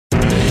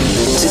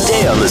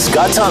today on The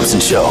Scott Thompson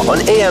Show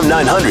on AM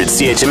 900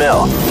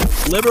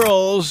 CHML.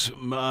 Liberals,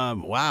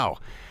 wow.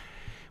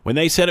 When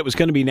they said it was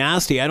going to be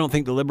nasty, I don't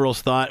think the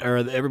Liberals thought, or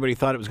everybody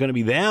thought it was going to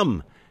be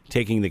them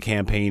taking the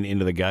campaign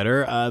into the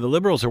gutter. The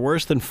Liberals are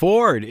worse than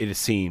Ford, it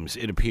seems,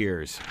 it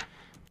appears.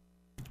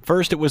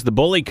 First it was the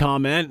bully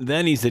comment,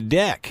 then he's a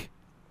dick.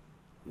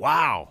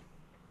 Wow.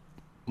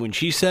 When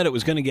she said it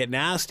was going to get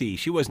nasty,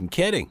 she wasn't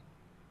kidding.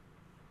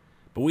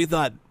 But we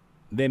thought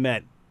they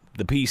meant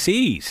the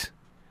PCs,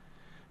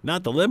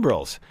 not the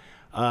Liberals.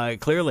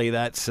 Clearly,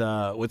 that's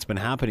what's been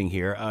happening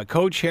here.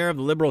 Co-chair of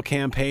the Liberal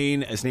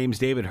campaign, his name's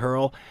David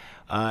Hurl,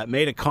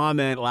 made a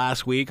comment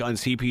last week on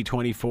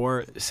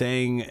CP24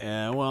 saying,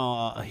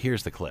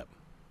 here's the clip.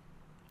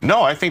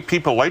 No, I think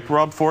people like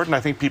Rob Ford, and I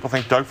think people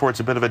think Doug Ford's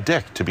a bit of a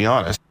dick, to be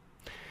honest.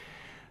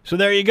 So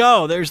there you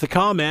go. There's the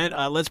comment.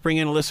 Let's bring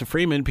in Alyssa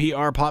Freeman,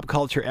 PR pop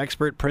culture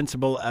expert,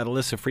 principal at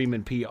Alyssa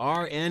Freeman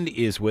PR, and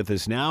is with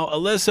us now.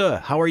 Alyssa,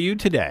 how are you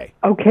today?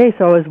 Okay,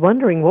 so I was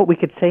wondering what we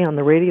could say on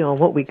the radio and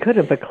what we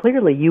couldn't, but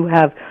clearly you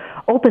have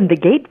opened the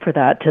gate for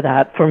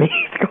that for me.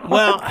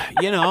 Well,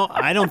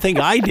 I don't think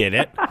I did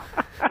it.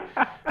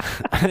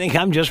 I think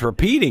I'm just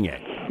repeating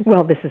it.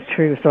 Well, this is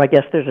true, so I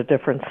guess there's a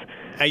difference.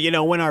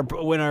 When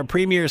our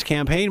Premier's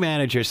campaign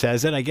manager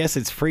says it, I guess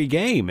it's free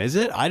game, is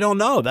it? I don't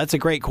know. That's a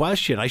great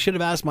question. I should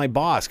have asked my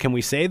boss. Can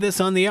we say this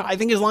on the air? I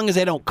think as long as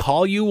they don't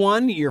call you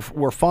one,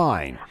 we're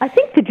fine. I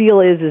think the deal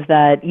is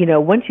that,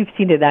 once you've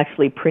seen it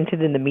actually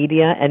printed in the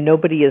media and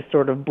nobody is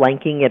sort of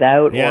blanking it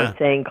out or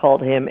saying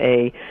called him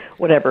a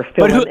whatever,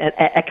 an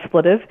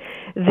expletive,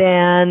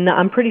 then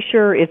I'm pretty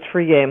sure it's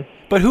free game.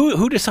 But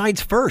who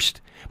decides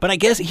first? But I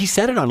guess he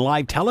said it on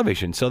live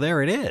television, so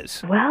there it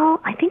is. Well,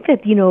 I think that,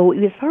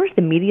 as far as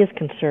the media is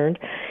concerned,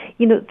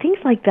 things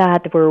like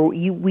that where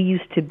we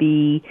used to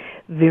be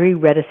very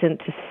reticent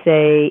to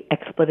say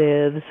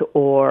expletives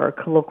or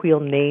colloquial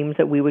names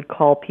that we would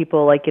call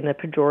people like in a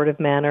pejorative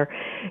manner.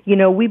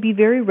 We'd be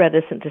very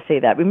reticent to say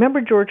that.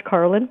 Remember George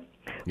Carlin?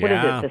 What is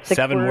it? The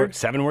seven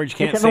words you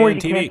can't say on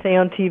TV. You can't say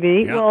on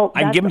TV. Yeah. Well,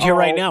 I can give them to you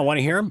right now. Want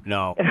to hear them?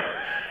 No.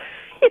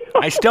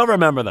 I still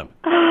remember them.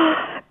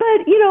 But,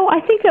 I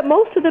think that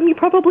most of them you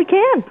probably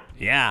can.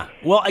 Yeah.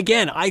 Well,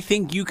 again, I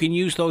think you can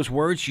use those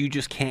words. You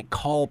just can't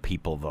call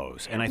people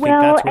those. And I think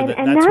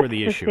that's where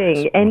the issue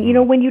is. And,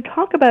 when you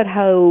talk about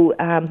how,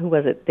 who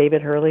was it,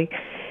 David Hurley?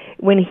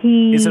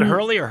 Is it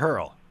Hurley or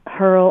Hurl?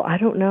 Hurl, I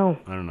don't know.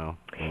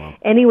 Well,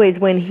 anyways,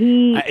 when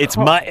he... it's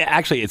Mud.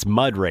 Actually, it's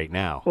Mud right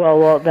now.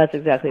 Well, that's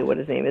exactly what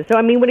his name is. So,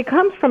 when it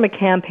comes from a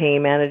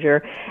campaign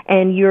manager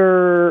and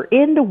you're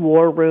in the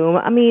war room,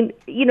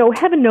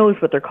 heaven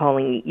knows what they're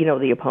calling,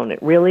 the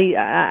opponent. Really,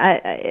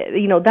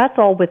 that's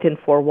all within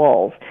four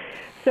walls.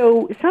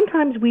 So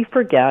sometimes we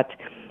forget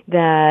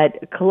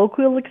that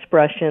colloquial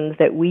expressions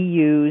that we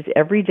use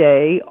every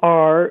day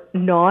are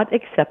not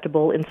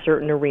acceptable in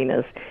certain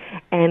arenas.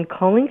 And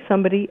calling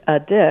somebody a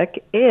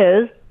dick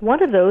is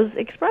one of those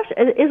expressions,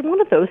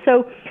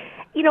 So,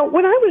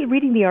 when I was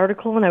reading the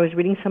article and I was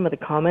reading some of the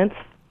comments,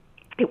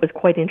 it was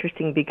quite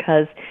interesting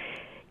because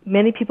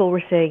many people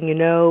were saying,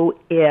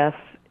 if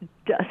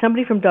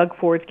somebody from Doug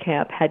Ford's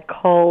camp had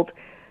called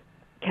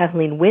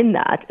Kathleen Wynne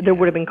that, there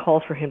would have been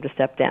calls for him to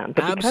step down.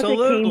 But because it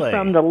came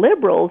from the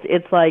Liberals,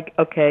 it's like,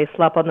 okay,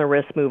 slap on the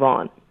wrist, move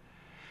on.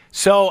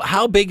 So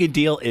how big a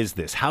deal is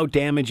this? How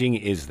damaging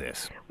is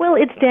this? Well,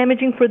 it's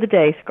damaging for the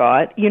day,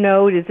 Scott.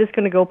 Is this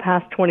going to go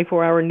past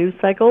 24-hour news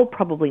cycle?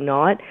 Probably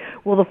not.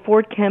 Will the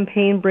Ford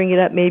campaign bring it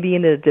up maybe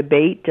in a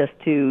debate just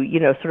to,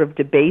 sort of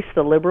debase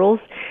the Liberals?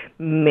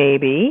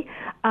 Maybe.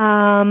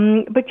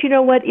 But you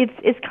know what?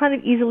 It's kind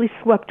of easily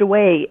swept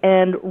away.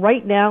 And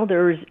right now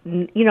there's,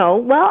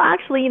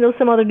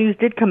 some other news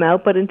did come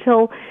out, but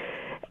until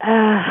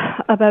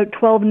about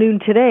 12 noon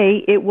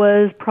today, it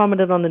was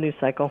prominent on the news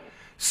cycle.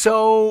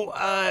 So,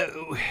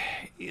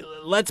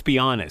 let's be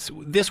honest.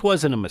 This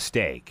wasn't a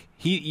mistake.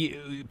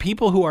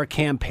 People who are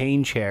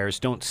campaign chairs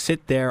don't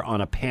sit there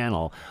on a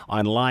panel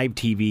on live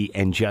TV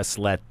and just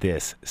let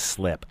this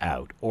slip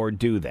out, or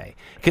do they?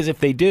 Because if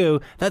they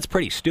do, that's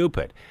pretty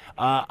stupid.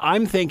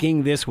 I'm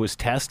thinking this was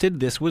tested.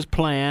 This was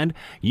planned.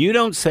 You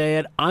don't say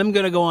it. I'm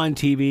going to go on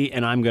TV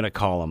and I'm going to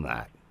call them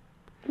that.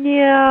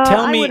 Yeah,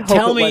 I would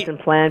hope it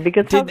wasn't planned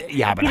because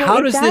how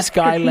does this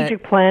guy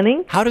strategic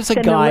planning? How does a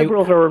then guy? The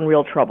Liberals are in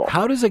real trouble.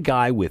 How does a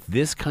guy with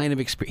this kind of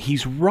experience?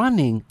 He's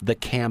running the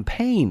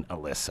campaign,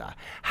 Alyssa.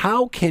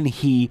 How can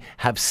he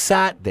have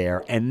sat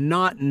there and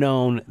not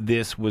known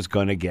this was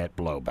going to get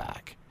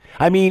blowback?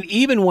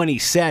 Even when he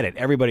said it,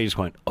 everybody just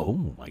went,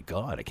 "Oh my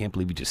God, I can't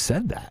believe he just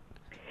said that."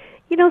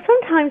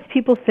 Sometimes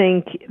people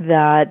think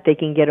that they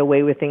can get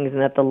away with things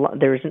and that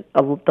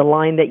the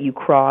line that you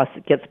cross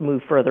gets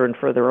moved further and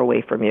further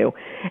away from you.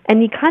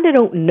 And you kind of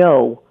don't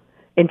know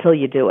until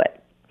you do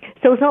it.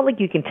 So it's not like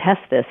you can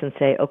test this and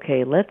say,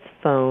 okay, let's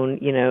phone,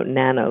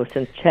 Nanos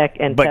and check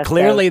and test. But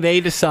clearly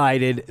they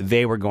decided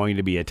they were going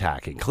to be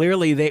attacking.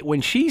 Clearly,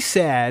 when she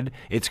said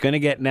it's going to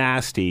get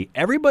nasty,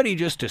 everybody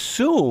just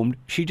assumed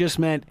she just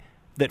meant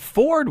that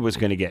Ford was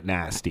going to get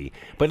nasty.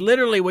 But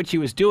literally what she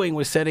was doing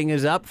was setting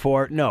us up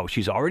for, no,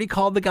 she's already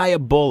called the guy a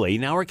bully.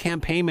 Now her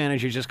campaign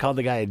manager just called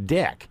the guy a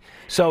dick.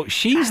 So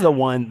she's the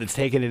one that's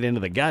taking it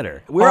into the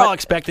gutter. We're all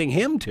expecting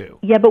him to.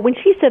 Yeah, but when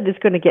she said it's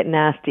going to get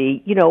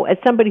nasty, as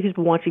somebody who's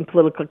been watching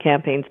political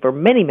campaigns for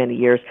many, many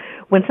years,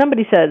 when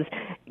somebody says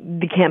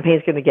the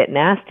campaign's going to get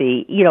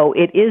nasty,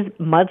 it is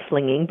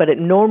mudslinging, but it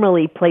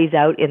normally plays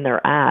out in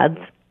their ads.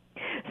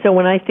 So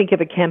when I think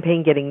of a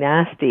campaign getting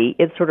nasty,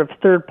 it's sort of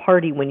third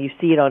party when you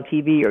see it on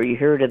TV or you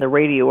hear it in the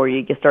radio or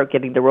you start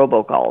getting the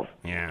robocalls.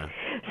 Yeah.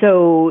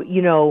 So,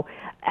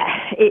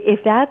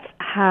 if that's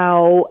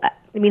how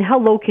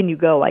low can you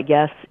go, I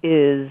guess,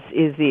 is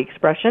the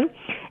expression.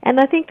 And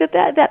I think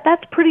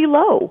that's pretty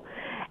low.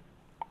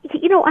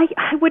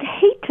 I would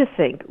hate to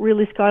think,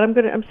 really, Scott, I'm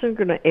sort of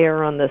going to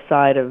err on the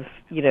side of,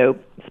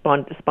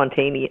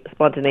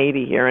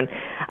 spontaneity here. And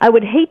I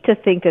would hate to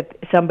think that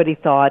somebody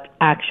thought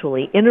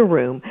actually in a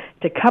room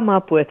to come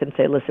up with and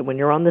say, listen, when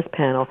you're on this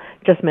panel,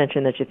 just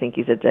mention that you think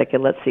he's a dick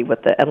and let's see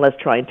and let's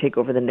try and take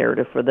over the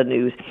narrative for the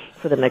news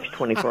for the next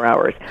 24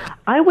 hours.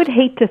 I would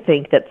hate to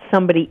think that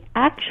somebody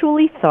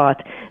actually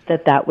thought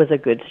that was a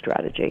good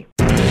strategy.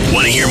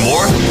 Want to hear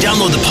more?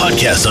 Download the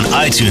podcast on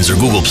iTunes or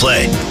Google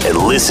Play and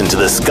listen to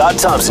The Scott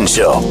Thompson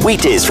Show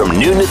weekdays from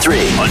noon to 3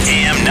 on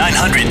AM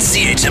 900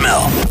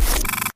 CHML.